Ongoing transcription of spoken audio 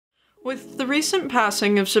With the recent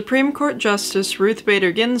passing of Supreme Court Justice Ruth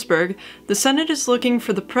Bader Ginsburg, the Senate is looking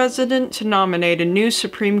for the President to nominate a new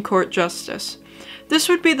Supreme Court Justice. This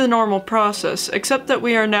would be the normal process, except that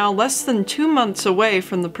we are now less than 2 months away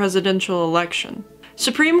from the presidential election.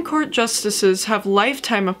 Supreme Court justices have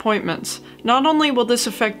lifetime appointments. Not only will this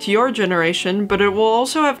affect your generation, but it will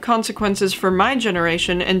also have consequences for my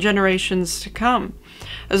generation and generations to come.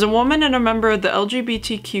 As a woman and a member of the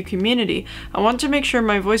LGBTQ community, I want to make sure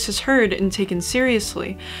my voice is heard and taken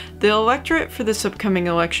seriously. The electorate for this upcoming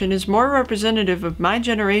election is more representative of my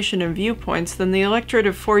generation and viewpoints than the electorate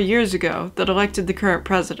of 4 years ago that elected the current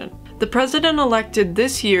president. The president elected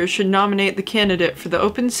this year should nominate the candidate for the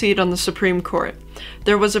open seat on the Supreme Court.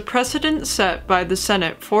 There was a precedent set by the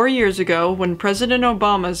Senate 4 years ago when President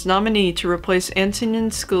Obama's nominee to replace Antonin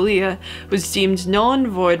Scalia was deemed null and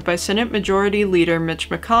void by Senate Majority Leader Mitch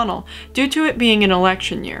McConnell due to it being an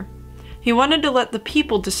election year. He wanted to let the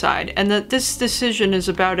people decide, and that this decision is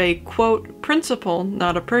about a, quote, principle,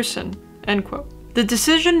 not a person, end quote. The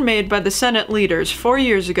decision made by the Senate leaders 4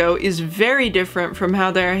 years ago is very different from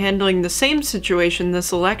how they are handling the same situation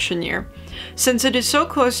this election year. Since it is so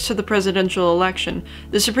close to the presidential election,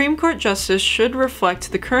 the Supreme Court justice should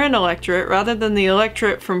reflect the current electorate rather than the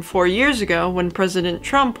electorate from 4 years ago when President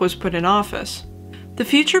Trump was put in office. The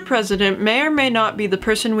future president may or may not be the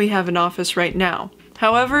person we have in office right now.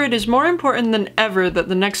 However, it is more important than ever that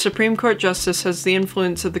the next Supreme Court justice has the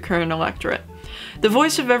influence of the current electorate. The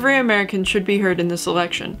voice of every American should be heard in this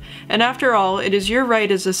election, and after all, it is your right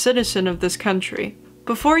as a citizen of this country.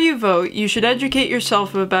 Before you vote, you should educate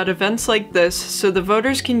yourself about events like this so the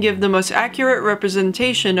voters can give the most accurate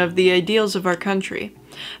representation of the ideals of our country.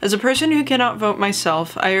 As a person who cannot vote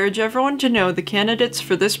myself, I urge everyone to know the candidates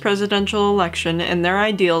for this presidential election and their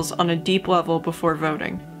ideals on a deep level before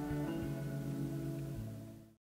voting.